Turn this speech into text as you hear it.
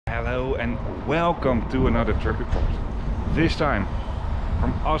Hello and welcome to another trip report. This time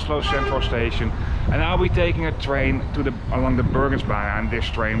from Oslo Central station, and I'll be taking a train along the Bergensbana, and this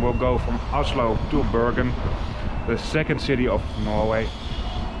train will go from Oslo to Bergen, the second city of Norway.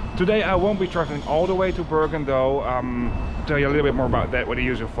 Today I won't be traveling all the way to Bergen though. Tell you a little bit more about that with the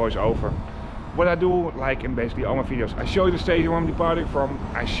use of voiceover. What I do, like in basically all my videos, I show you the station where I'm departing from,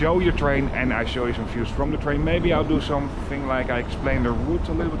 I show you the train, and I show you some views from the train. Maybe I'll do something like I explain the route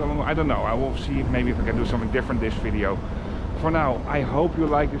a little bit along. I don't know, I will see maybe if I can do something different this video. For now, I hope you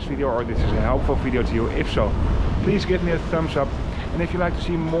like this video, or this is a helpful video to you. If so, please give me a thumbs up. And if you'd like to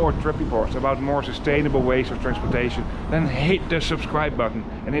see more trip reports about more sustainable ways of transportation, then hit the subscribe button.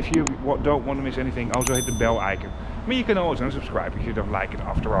 And if you don't want to miss anything, also hit the bell icon. I mean, you can always unsubscribe if you don't like it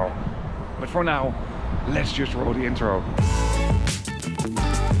after all. But for now, let's just roll the intro.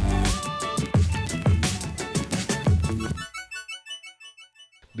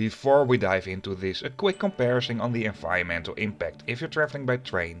 Before we dive into this, a quick comparison on the environmental impact if you're traveling by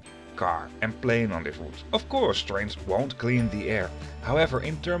train, car and plane on this route. Of course, trains won't clean the air. However,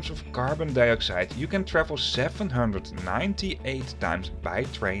 in terms of carbon dioxide, you can travel 798 times by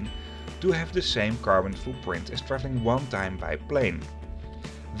train to have the same carbon footprint as traveling one time by plane.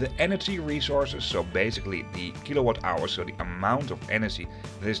 The energy resources, so basically the kilowatt hours, so the amount of energy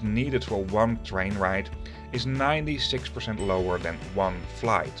that is needed for one train ride, is 96% lower than one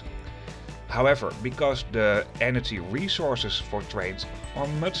flight. However, because the energy resources for trains are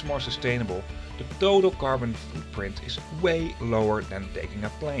much more sustainable, the total carbon footprint is way lower than taking a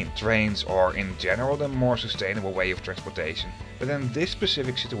plane. Trains are in general the more sustainable way of transportation, but in this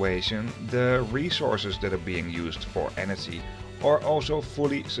specific situation, the resources that are being used for energy are also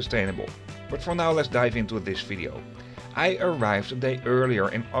fully sustainable. But for now, let's dive into this video. I arrived a day earlier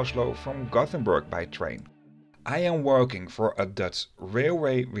in Oslo from Gothenburg by train. I am working for a Dutch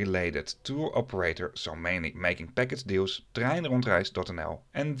railway related tour operator, so mainly making package deals, Trainrondreis.nl,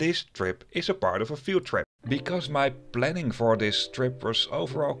 and this trip is a part of a field trip. Because my planning for this trip was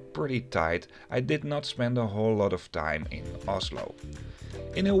overall pretty tight, I did not spend a whole lot of time in Oslo.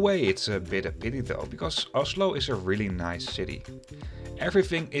 In a way it's a bit a pity though, because Oslo is a really nice city.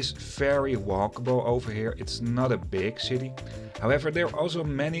 Everything is very walkable over here, it's not a big city. However, there are also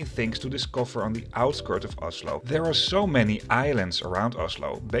many things to discover on the outskirts of Oslo. There are so many islands around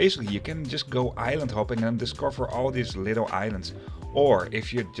Oslo. Basically you can just go island hopping and discover all these little islands. Or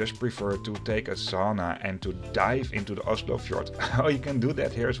if you just prefer to take a sauna and to dive into the Oslo fjord, well, you can do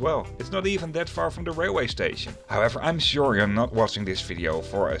that here as well. It's not even that far from the railway station. However, I'm sure you're not watching this video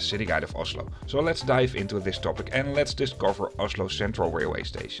for a city guide of Oslo. So let's dive into this topic and let's discover Oslo Central railway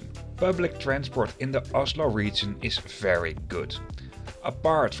station. Public transport in the Oslo region is very good.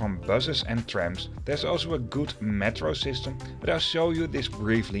 Apart from buses and trams, there's also a good metro system, but I'll show you this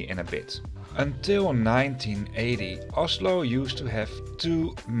briefly in a bit. Until 1980, Oslo used to have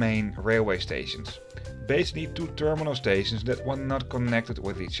two main railway stations. Basically two terminal stations that were not connected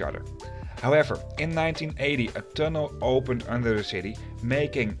with each other. However, in 1980 a tunnel opened under the city,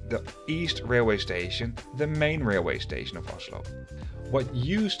 making the East Railway Station the main railway station of Oslo. What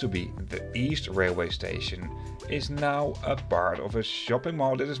used to be the East Railway Station is now a part of a shopping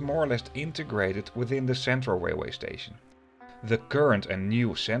mall that is more or less integrated within the Central Railway Station. The current and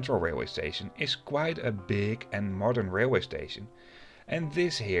new Central Railway Station is quite a big and modern railway station, and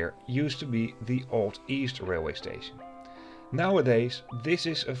this here used to be the old East Railway Station. Nowadays this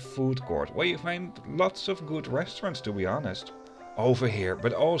is a food court where you find lots of good restaurants, to be honest. Over here,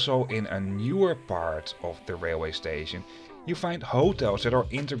 but also in a newer part of the railway station, you find hotels that are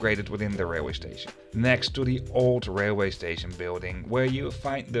integrated within the railway station. Next to the old railway station building where you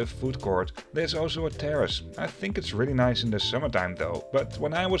find the food court, there's also a terrace. I think it's really nice in the summertime though, but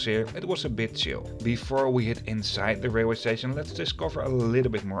when I was here it was a bit chill. Before we hit inside the railway station, let's discover a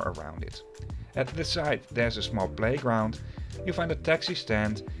little bit more around it. At the side there's a small playground, you find a taxi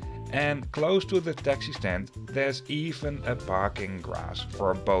stand, and close to the taxi stand there's even a parking grass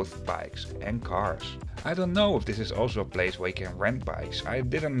for both bikes and cars. I don't know if this is also a place where you can rent bikes, I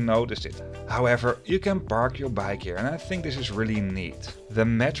didn't notice it. However, you can park your bike here and I think this is really neat. The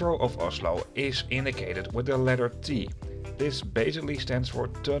metro of Oslo is indicated with the letter T. This basically stands for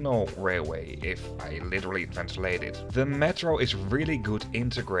tunnel railway, if I literally translate it. The metro is really good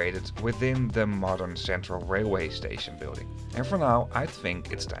integrated within the modern Central Railway Station building. And for now, I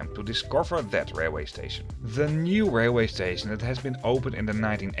think it's time to discover that railway station. The new railway station that has been opened in the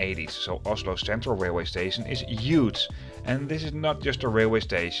 1980s, so Oslo Central Railway Station, is huge. And this is not just a railway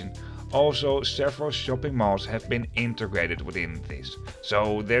station. Also, several shopping malls have been integrated within this,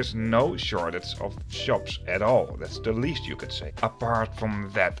 so there's no shortage of shops at all. That's the least you you could say. Apart from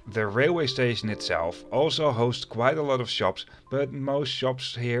that, the railway station itself also hosts quite a lot of shops, but most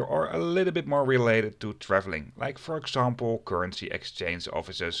shops here are a little bit more related to traveling, like for example currency exchange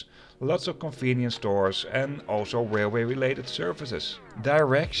offices, lots of convenience stores and also railway related services.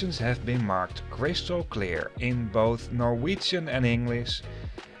 Directions have been marked crystal clear in both Norwegian and English,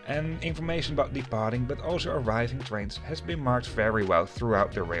 and information about departing but also arriving trains has been marked very well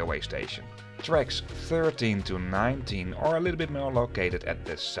throughout the railway station. Tracks 13 to 19 are a little bit more located at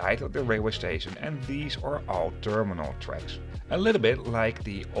the side of the railway station, and these are all terminal tracks. A little bit like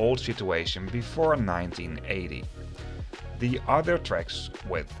the old situation before 1980. The other tracks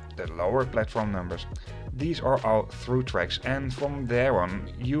with the lower platform numbers, these are all through tracks, and from there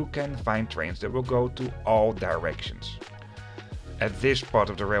on you can find trains that will go to all directions. At this part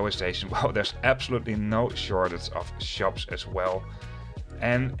of the railway station, well, there's absolutely no shortage of shops as well.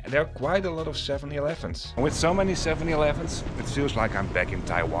 And there are quite a lot of 7-Elevens. With so many 7-Elevens, it feels like I'm back in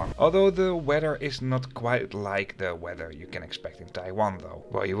Taiwan. Although the weather is not quite like the weather you can expect in Taiwan though.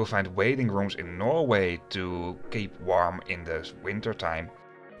 Well, you will find waiting rooms in Norway to keep warm in the winter time.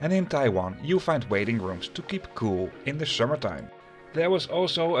 And in Taiwan, you'll find waiting rooms to keep cool in the summertime. There was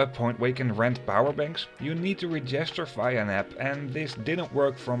also a point where you can rent power banks. You need to register via an app, and this didn't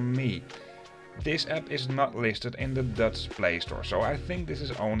work from me. This app is not listed in the Dutch Play Store, so I think this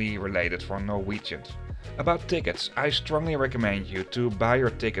is only related for Norwegians. About tickets, I strongly recommend you to buy your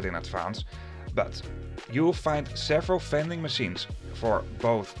ticket in advance, but you'll find several vending machines for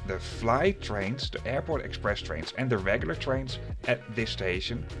both the flight trains, the airport express trains and the regular trains at this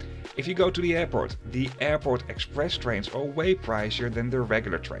station. If you go to the airport express trains are way pricier than the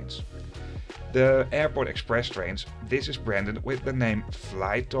regular trains. The airport express trains, this is branded with the name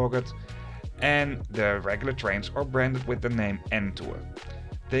Flight Target, and the regular trains are branded with the name N-Tour.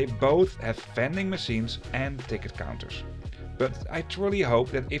 They both have vending machines and ticket counters. But I truly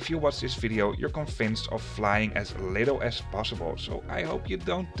hope that if you watch this video you're convinced of flying as little as possible, so I hope you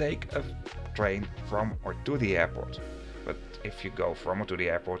don't take a train from or to the airport. But if you go from or to the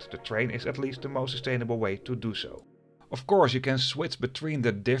airport, the train is at least the most sustainable way to do so. Of course you can switch between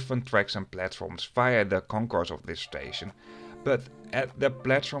the different tracks and platforms via the concourse of this station, but at the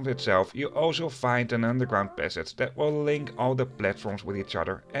platforms itself you also find an underground passage that will link all the platforms with each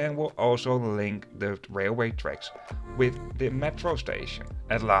other and will also link the railway tracks with the metro station.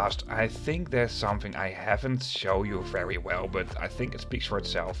 At last, I think there's something I haven't shown you very well, but I think it speaks for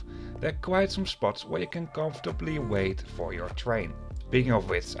itself. There are quite some spots where you can comfortably wait for your train. Speaking of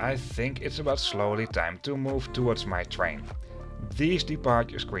which, I think it's about slowly time to move towards my train. These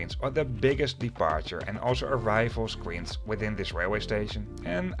departure screens are the biggest departure and also arrival screens within this railway station,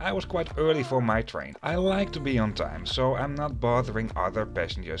 and I was quite early for my train. I like to be on time, so I'm not bothering other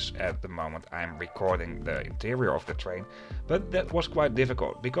passengers at the moment I'm recording the interior of the train, but that was quite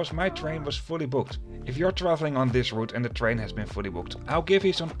difficult because my train was fully booked. If you're traveling on this route and the train has been fully booked, I'll give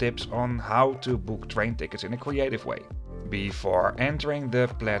you some tips on how to book train tickets in a creative way. Before entering the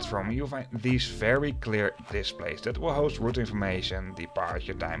platform you'll find these very clear displays that will host route information,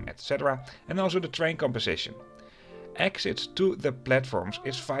 departure time, etc. and also the train composition. Exits to the platforms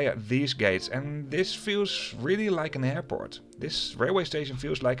is via these gates, and this feels really like an airport. This railway station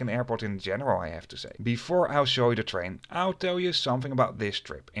feels like an airport in general, I have to say. Before I'll show you the train, I'll tell you something about this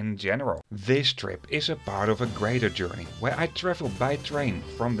trip in general. This trip is a part of a greater journey where I traveled by train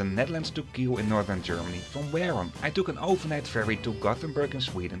from the Netherlands to Kiel in northern Germany, from where on I took an overnight ferry to Gothenburg in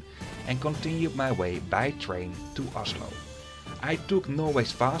Sweden and continued my way by train to Oslo. I took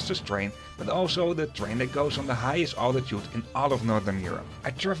Norway's fastest train, but also the train that goes on the highest altitude in all of Northern Europe.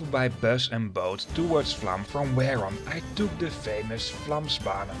 I traveled by bus and boat towards Vlam, from where on I took the famous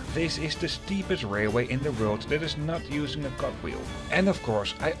Bergensbana. This is the steepest railway in the world that is not using a cogwheel. And of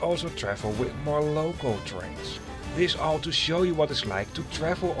course I also travel with more local trains. This all to show you what it's like to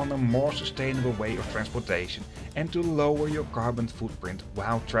travel on a more sustainable way of transportation and to lower your carbon footprint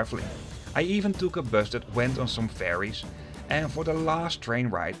while traveling. I even took a bus that went on some ferries. And for the last train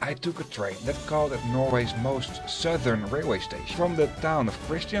ride I took a train that called at Norway's most southern railway station. From the town of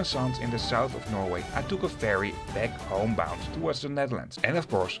Kristiansand in the south of Norway I took a ferry back homebound towards the Netherlands. And of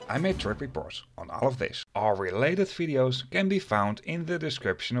course I made trip reports on all of this. All related videos can be found in the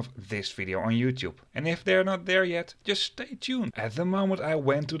description of this video on YouTube. And if they're not there yet, just stay tuned. At the moment I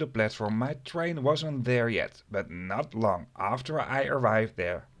went to the platform my train wasn't there yet, but not long after I arrived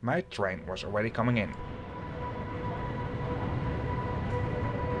there my train was already coming in.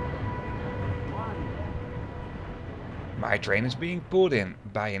 My train is being pulled in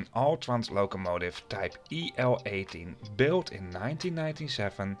by an all-trans locomotive type EL18 built in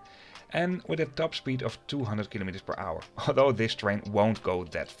 1997, and with a top speed of 200 km per hour, although this train won't go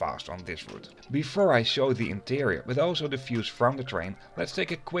that fast on this route. Before I show the interior, but also the views from the train, let's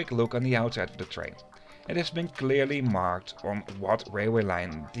take a quick look on the outside of the train. It has been clearly marked on what railway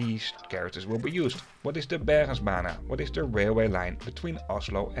line these carriages will be used. What is the Bergensbana? What is the railway line between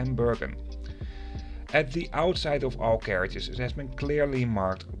Oslo and Bergen? At the outside of all carriages it has been clearly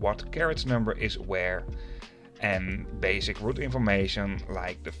marked what carriage number is where, and basic route information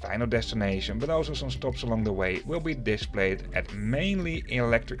like the final destination but also some stops along the way will be displayed at mainly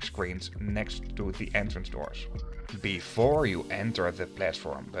electric screens next to the entrance doors. Before you enter the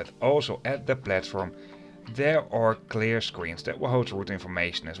platform, but also at the platform, there are clear screens that will hold route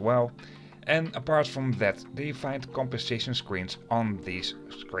information as well. And apart from that, you find composition screens on these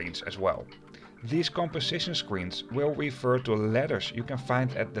screens as well. These composition screens will refer to letters you can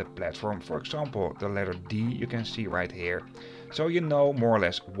find at the platform, for example the letter D you can see right here, so you know more or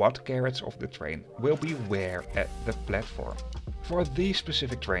less what carriage of the train will be where at the platform. For these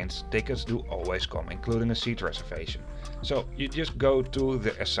specific trains, tickets do always come including a seat reservation, so you just go to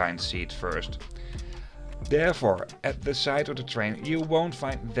the assigned seat first. Therefore, at the side of the train you won't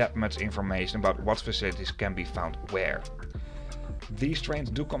find that much information about what facilities can be found where. These trains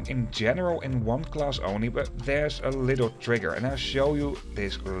do come in general in one class only, but there's a little trigger and I'll show you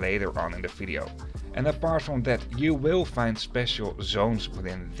this later on in the video. And apart from that, you will find special zones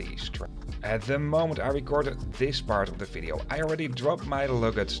within these trains. At the moment I recorded this part of the video, I already dropped my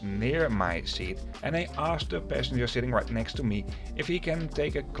luggage near my seat and I asked the passenger sitting right next to me if he can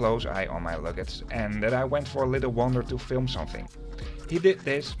take a close eye on my luggage and that I went for a little wander to film something. He did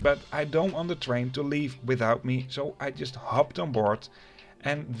this, but I don't want the train to leave without me, so I just hopped on board,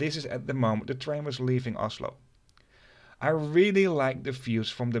 and this is at the moment the train was leaving Oslo. I really like the views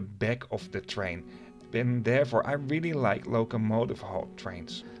from the back of the train, and therefore I really like locomotive halt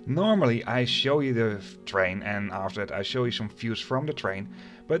trains. Normally I show you the train and after that I show you some views from the train,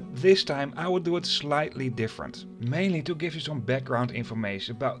 but this time I will do it slightly different. Mainly to give you some background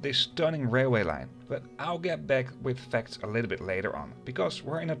information about this stunning railway line, but I'll get back with facts a little bit later on, because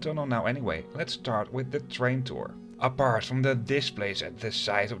we're in a tunnel now anyway. Let's start with the train tour. Apart from the displays at the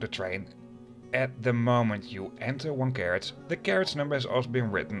side of the train, at the moment you enter one carriage, the carriage number has also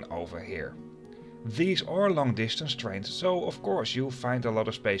been written over here. These are long distance trains, so of course you'll find a lot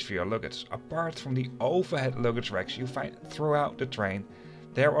of space for your luggage. Apart from the overhead luggage racks you find throughout the train,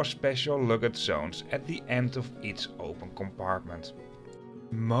 there are special luggage zones at the end of each open compartment.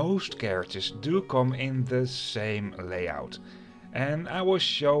 Most carriages do come in the same layout, and I will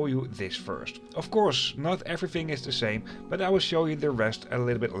show you this first. Of course, not everything is the same, but I will show you the rest a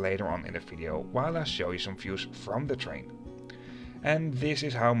little bit later on in the video while I show you some views from the train. And this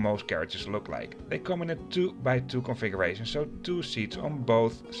is how most carriages look like. They come in a 2x2 configuration, so 2 seats on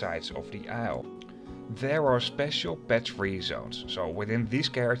both sides of the aisle. There are special pet-free zones, so within these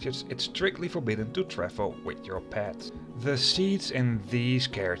carriages it's strictly forbidden to travel with your pet. The seats in these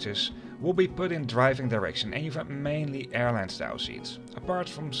carriages will be put in driving direction and you find mainly airline style seats, apart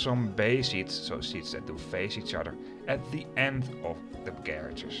from some bay seats, so seats that do face each other, at the end of the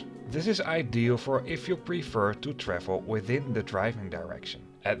carriages. This is ideal for if you prefer to travel within the driving direction.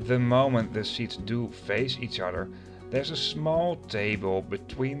 At the moment the seats do face each other, there's a small table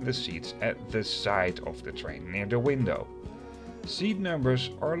between the seats at the side of the train near the window. Seat numbers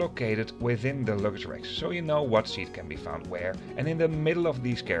are located within the luggage racks, so you know what seat can be found where, and in the middle of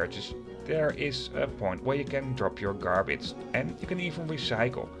these carriages there is a point where you can drop your garbage and you can even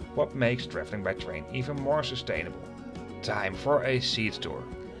recycle, what makes traveling by train even more sustainable. Time for a seat tour.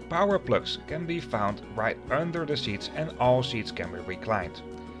 Power plugs can be found right under the seats and all seats can be reclined.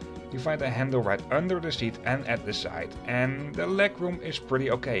 You find a handle right under the seat and at the side, and the legroom is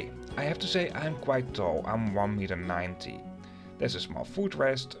pretty okay. I have to say I'm quite tall, I'm 1,90 m. There's a small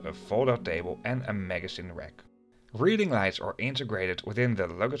footrest, a fold-out table and a magazine rack. Reading lights are integrated within the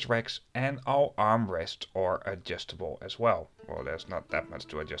luggage racks and all armrests are adjustable as well. Well, there's not that much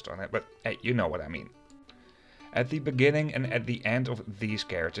to adjust on it, but hey, you know what I mean. At the beginning and at the end of these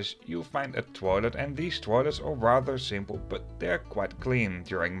carriages you'll find a toilet, and these toilets are rather simple but they're quite clean,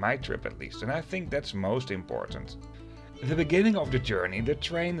 during my trip at least, and I think that's most important. At the beginning of the journey the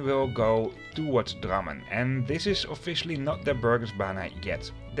train will go towards Drammen, and this is officially not the Bergensbana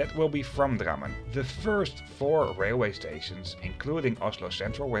yet. That will be from Drammen. The first 4 railway stations, including Oslo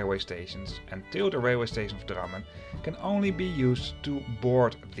Central railway stations until the railway station of Drammen, can only be used to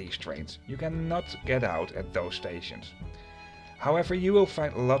board these trains. You cannot get out at those stations. However, you will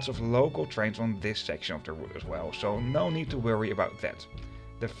find lots of local trains on this section of the route as well, so no need to worry about that.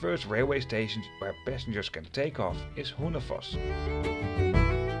 The first railway station where passengers can take off is Hundefoss.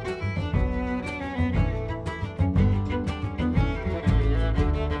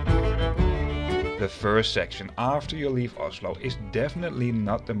 The first section after you leave Oslo is definitely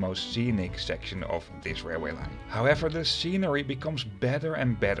not the most scenic section of this railway line. However, the scenery becomes better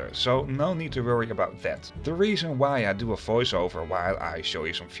and better, so no need to worry about that. The reason why I do a voiceover while I show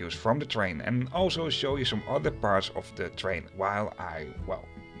you some views from the train and also show you some other parts of the train while I, well,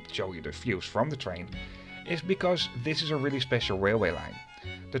 show you the views from the train is because this is a really special railway line.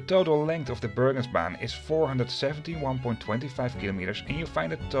 The total length of the Bergensbana is 471.25 kilometers and you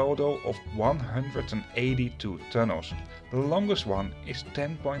find a total of 182 tunnels. The longest one is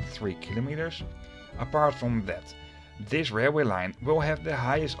 10.3 kilometers. Apart from that, this railway line will have the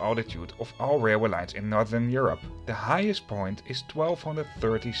highest altitude of all railway lines in Northern Europe. The highest point is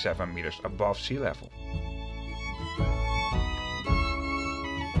 1237 meters above sea level.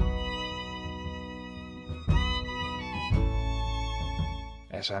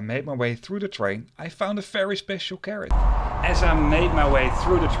 As I made my way through the train, I found a very special carriage. As I made my way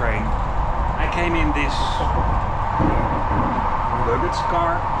through the train, I came in this luggage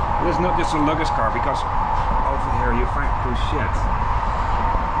car. But it's not just a luggage car, because over here you find couchettes.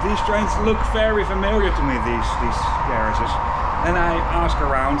 These trains look very familiar to me, these carriages. And I asked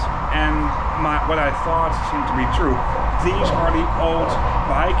around, and what I thought seemed to be true. These are the old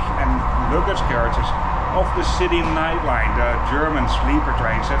bike and luggage carriages of the City Night Line, the German sleeper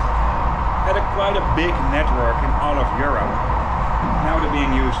trains that had quite a big network in all of Europe. Now they're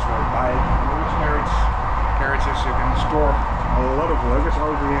being used for bike and luggage carriages. You can store a lot of luggage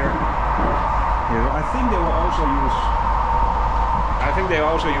over here. I think they will also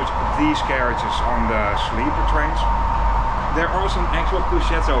use these carriages on the sleeper trains. There are some actual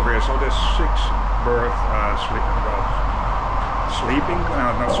couchettes over here, so there's 6 berth sleeping,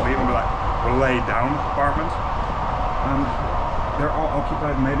 not sleeping, but like lay down compartments. They're all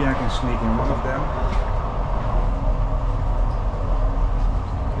occupied. Maybe I can sneak in one of them.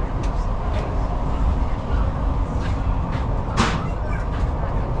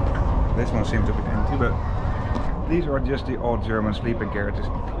 This one seems to be empty, but these are just the old German sleeping carriages.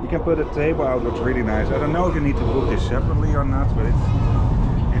 You can put a table out, looks really nice. I don't know if you need to book this separately or not, but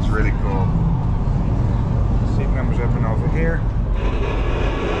it's really cool. Seat numbers up and over here.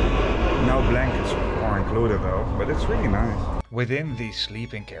 No blankets are included though, but it's really nice. Within these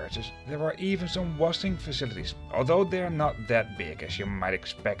sleeping carriages there are even some washing facilities, although they are not that big as you might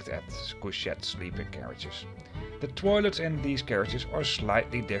expect at couchette sleeping carriages. The toilets in these carriages are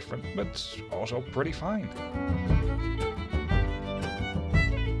slightly different, but also pretty fine.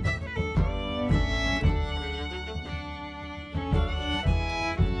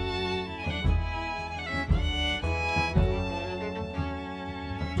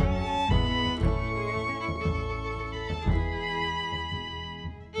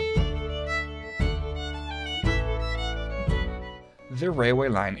 The railway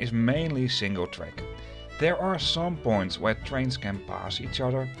line is mainly single track. There are some points where trains can pass each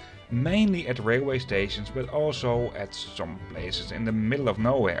other, mainly at railway stations but also at some places in the middle of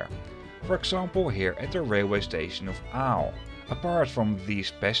nowhere. For example here at the railway station of Eurail. Apart from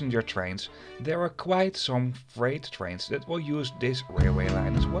these passenger trains, there are quite some freight trains that will use this railway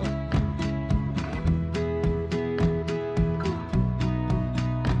line as well.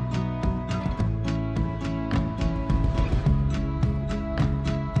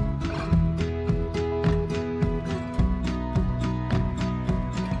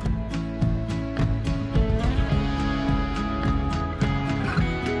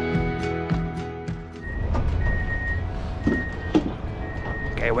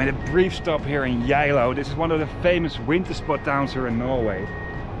 Okay, we had a brief stop here in Eurail. This is one of the famous winter spot towns here in Norway.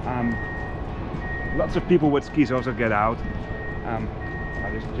 Lots of people with skis also get out.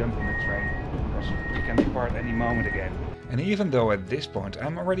 I just jump in the train because we can depart any moment again. And even though at this point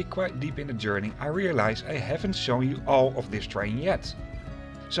I'm already quite deep in the journey, I realize I haven't shown you all of this train yet.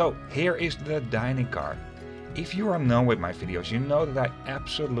 So here is the dining car. If you are known with my videos, you know that I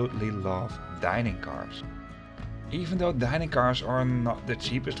absolutely love dining cars. Even though dining cars are not the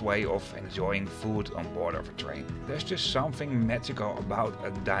cheapest way of enjoying food on board of a train, there's just something magical about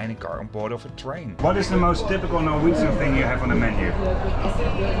a dining car on board of a train. What is the most typical Norwegian thing you have on the menu?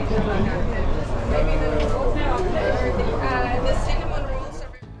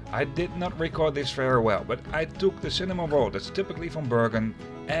 I did not record this very well, but I took the cinnamon roll that's typically from Bergen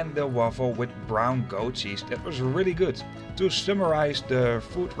and the waffle with brown goat cheese that was really good. To summarize the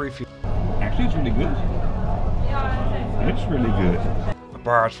food review, actually it's really good. It's really good.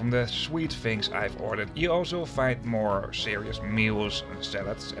 Apart from the sweet things I've ordered, you also find more serious meals and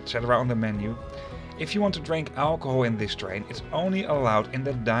salads, etc. on the menu. If you want to drink alcohol in this train, it's only allowed in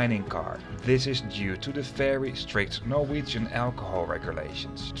the dining car. This is due to the very strict Norwegian alcohol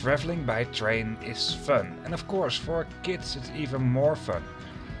regulations. Traveling by train is fun, and of course for kids it's even more fun.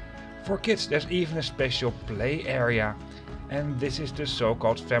 For kids there's even a special play area, and this is the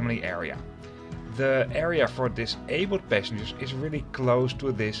so-called family area. The area for disabled passengers is really close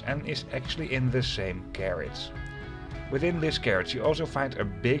to this and is actually in the same carriage. Within this carriage you also find a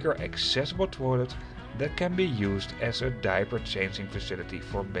bigger accessible toilet that can be used as a diaper changing facility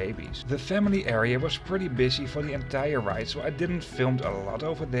for babies. The family area was pretty busy for the entire ride, so I didn't film a lot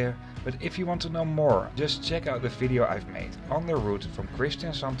over there, but if you want to know more, just check out the video I've made on the route from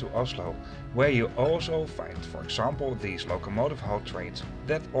Kristiansand to Oslo, where you also find, for example, these locomotive haul trains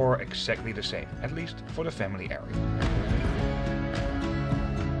that are exactly the same, at least for the family area.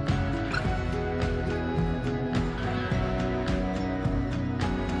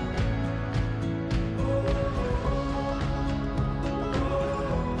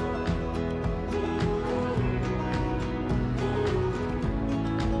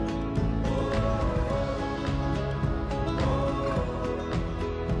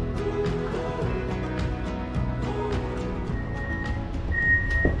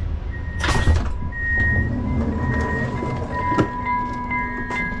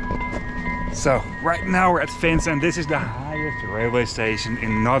 So, right now we're at Finse, and this is the highest railway station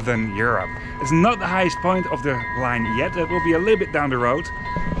in Northern Europe. It's not the highest point of the line yet, it will be a little bit down the road.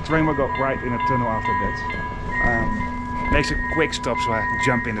 The train will go right in a tunnel after that. Makes a quick stop so I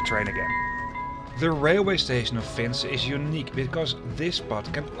jump in the train again. The railway station of Finse is unique because this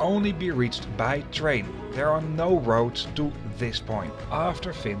spot can only be reached by train. There are no roads to this point.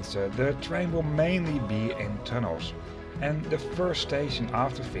 After Finse, the train will mainly be in tunnels. And the first station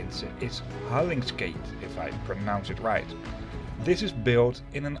after Finse is Hardangervidda, if I pronounce it right. This is built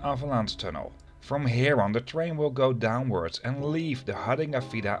in an avalanche tunnel. From here on the train will go downwards and leave the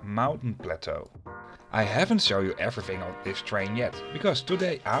Hardangervidda mountain plateau. I haven't shown you everything on this train yet, because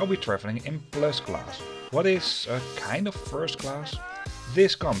today I'll be traveling in plus class. What is a kind of first class?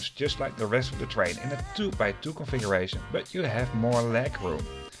 This comes just like the rest of the train in a 2x2 configuration, but you have more leg room.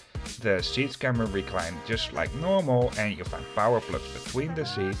 The seats can be reclined just like normal, and you find power plugs between the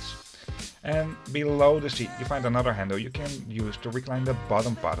seats. And below the seat you find another handle you can use to recline the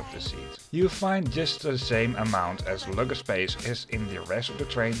bottom part of the seat. You find just the same amount as luggage space as in the rest of the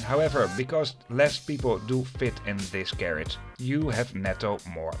train, however, because less people do fit in this carriage, you have netto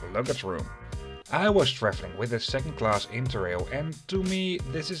more luggage room. I was traveling with a second class Interrail, and to me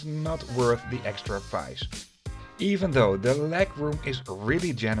this is not worth the extra price. Even though the leg room is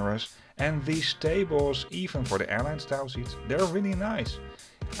really generous and these tables, even for the airline style seats, they're really nice.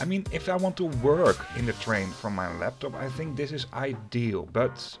 I mean, if I want to work in the train from my laptop, I think this is ideal,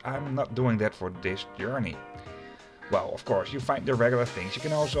 but I'm not doing that for this journey. Well, of course, you find the regular things you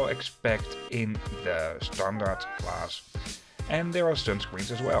can also expect in the standard class. And there are sunscreens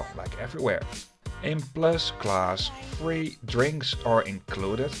as well, like everywhere. In plus class, free drinks are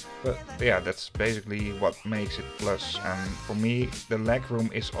included, but yeah, that's basically what makes it plus, and for me the leg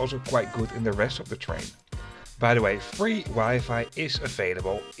room is also quite good in the rest of the train. By the way, free Wi-Fi is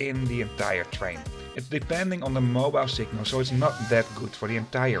available in the entire train. It's depending on the mobile signal, so it's not that good for the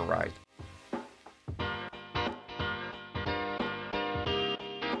entire ride.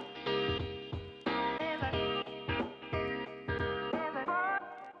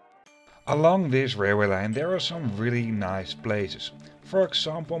 Along this railway line there are some really nice places. For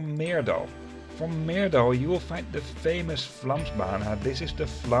example, Meerdal. From Meerdal you will find the famous Bergensbana. This is the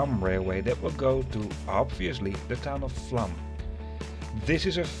Vlam railway that will go to, obviously, the town of Vlam. This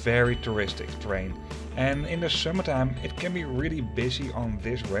is a very touristic train, and in the summertime it can be really busy on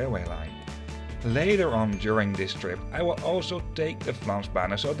this railway line. Later on during this trip I will also take the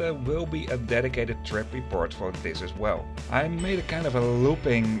Bergensbana, so there will be a dedicated trip report for this as well. I made a kind of a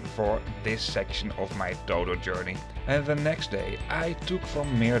looping for this section of my total journey, and the next day I took from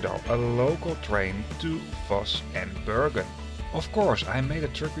Meerdal a local train to Oslo and Bergen. Of course I made a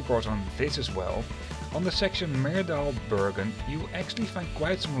trip report on this as well. On the section Meerdal-Bergen you actually find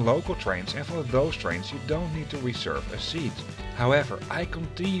quite some local trains, and for those trains you don't need to reserve a seat. However, I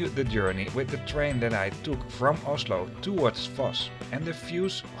continued the journey with the train that I took from Oslo towards Voss, and the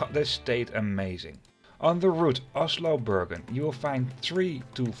views, well, they stayed amazing. On the route Oslo-Bergen you will find 3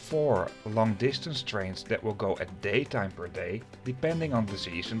 to 4 long distance trains that will go at daytime per day, depending on the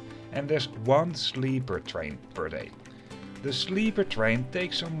season, and there's 1 sleeper train per day. The sleeper train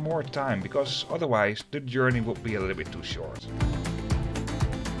takes some more time, because otherwise the journey would be a little bit too short.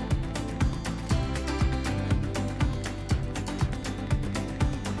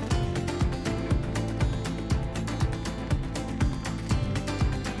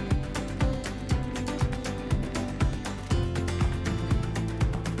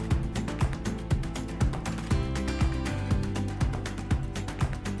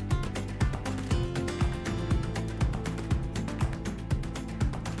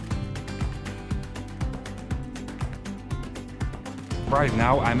 Right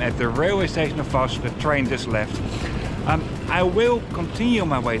now I'm at the railway station of Voss, the train just left. I will continue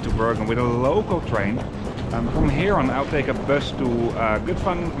my way to Bergen with a local train. From here on I'll take a bus to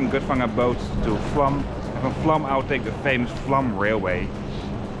Gudvangen, from Gudvangen a boat to Vlam, and from Vlam I'll take the famous Vlam railway.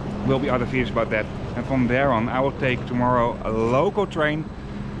 Will be other videos about that, and from there on I will take tomorrow a local train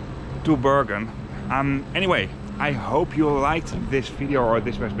to Bergen. Anyway, I hope you liked this video, or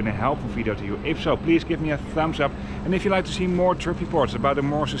this has been a helpful video to you. If so, please give me a thumbs up, and if you'd like to see more trip reports about a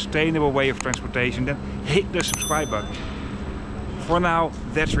more sustainable way of transportation, then hit the subscribe button. For now,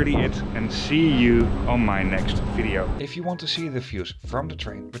 that's really it, and see you on my next video. If you want to see the views from the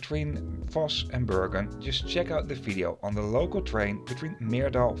train between Voss and Bergen, just check out the video on the local train between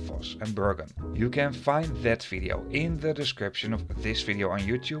Meerdal, Voss and Bergen. You can find that video in the description of this video on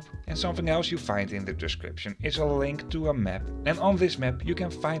YouTube, and something else you find in the description is a link to a map, and on this map you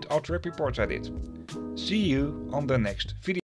can find all trip reports I did. See you on the next video.